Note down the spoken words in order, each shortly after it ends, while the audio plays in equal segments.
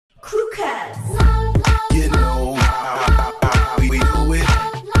Crew cats. You know how we do it.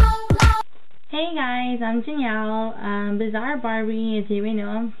 Hey guys, I'm Danielle. Bizarre Barbie, as you may know,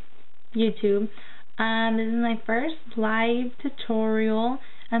 on YouTube. This is my first live tutorial.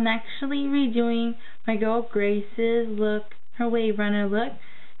 I'm actually redoing my girl Grace's look, her wave runner look.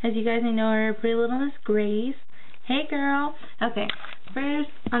 As you guys may know her, Pretty Little Miss Grace. Hey girl. Okay, first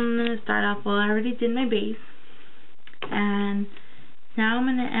I'm going to start off, well, I already did my base. And now I'm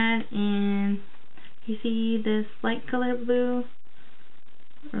going to add in, you see this light color blue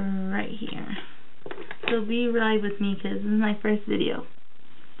right here. So be live with me because this is my first video.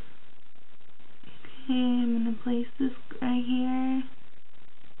 Okay, I'm going to place this right here.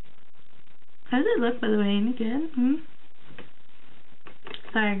 How does it look, by the way? Ain't it good?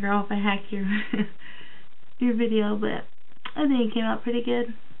 Sorry girl if I hacked your your video, but I think it came out pretty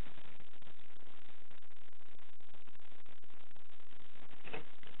good.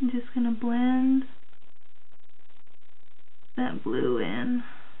 I'm just going to blend that blue in.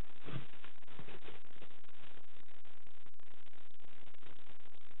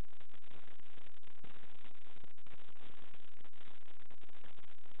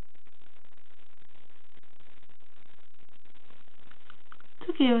 It's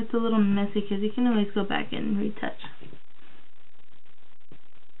okay if it's a little messy because you can always go back and retouch.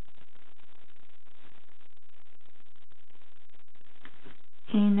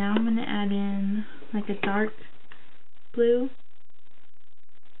 Okay, now I'm going to add in like a dark blue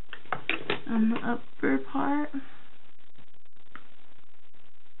on the upper part.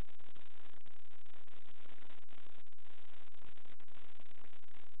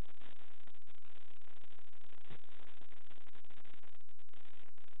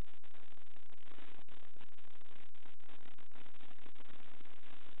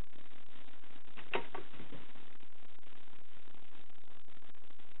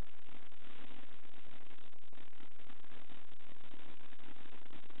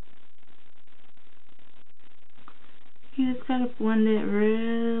 You just gotta blend it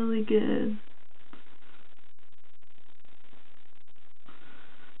really good.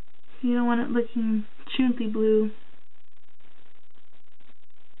 You don't want it looking chunky blue.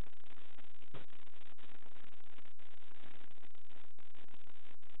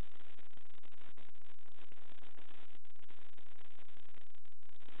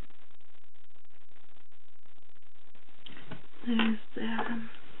 There's that.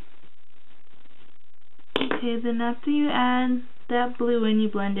 Okay, then after you add that blue in, you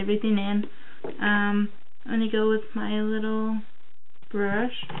blend everything in. I'm going to go with my little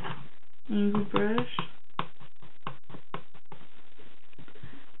brush, angle brush,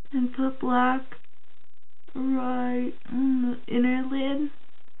 and put black right on the inner lid.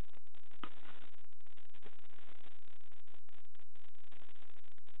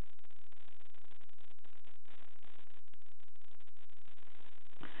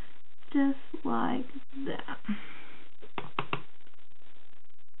 Just like that.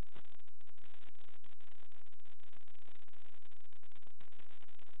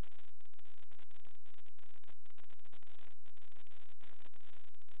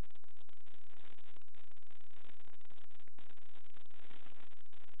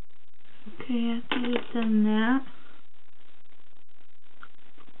 Okay, after you've done that,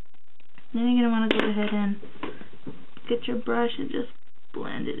 then you're going to want to go ahead and get your brush and just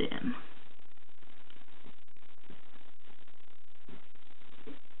blend it in.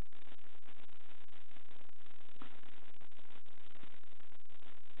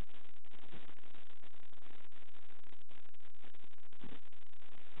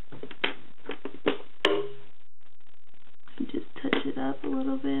 Just touch it up a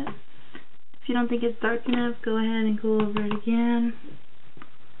little bit. If you don't think it's dark enough, go ahead and go over it again.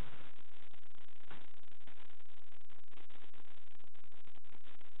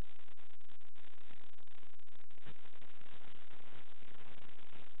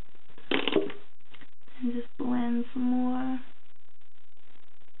 And just blend some more.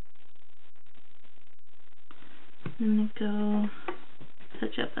 I'm gonna go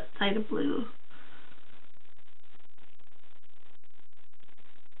touch up that side of blue.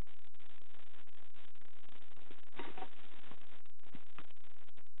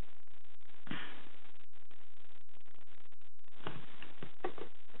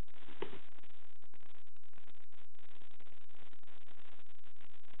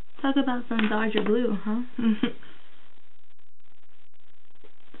 Talk about some Dodger blue, huh?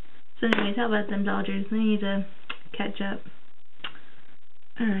 So anyways, how about them Dodgers? They need to catch up.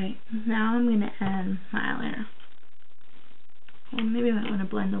 Alright, now I'm going to add my eyeliner. Well, maybe I might want to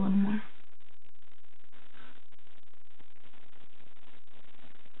blend a little more.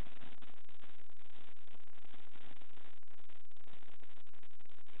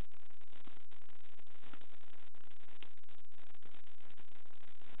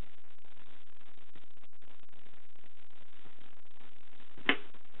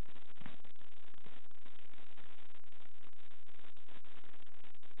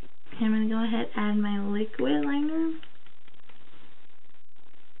 add my liquid liner.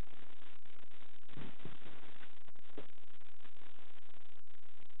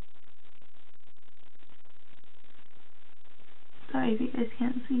 Sorry if you guys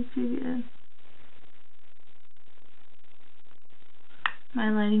can't see too good. My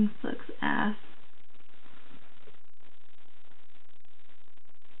lighting sucks ass.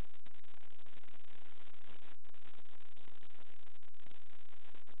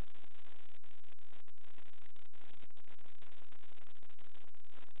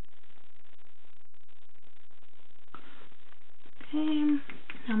 Okay, now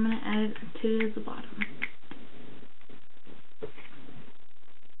I'm going to add it to the bottom.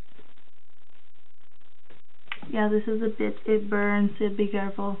 Yeah, this is a bit, it burns, so be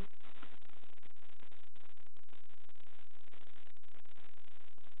careful.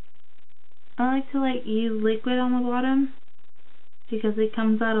 I like to use liquid on the bottom because it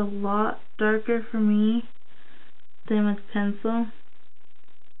comes out a lot darker for me than with pencil.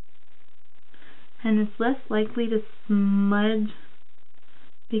 And it's less likely to smudge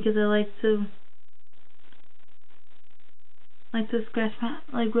because I like to scratch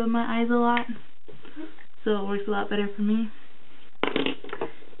my, rub my eyes a lot. So it works a lot better for me.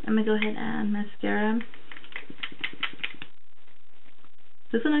 I'm gonna go ahead and add mascara.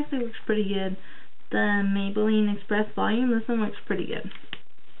 This one actually looks pretty good. The Maybelline Express Volume, this one looks pretty good.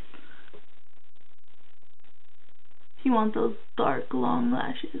 If you want those dark, long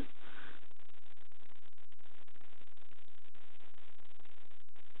lashes.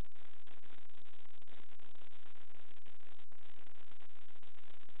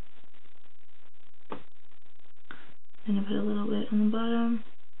 I'm gonna put a little bit on the bottom.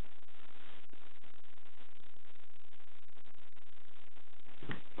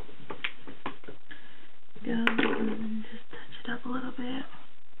 Go and just touch it up a little bit.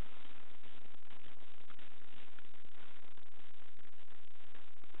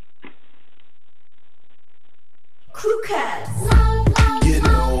 Crew cats.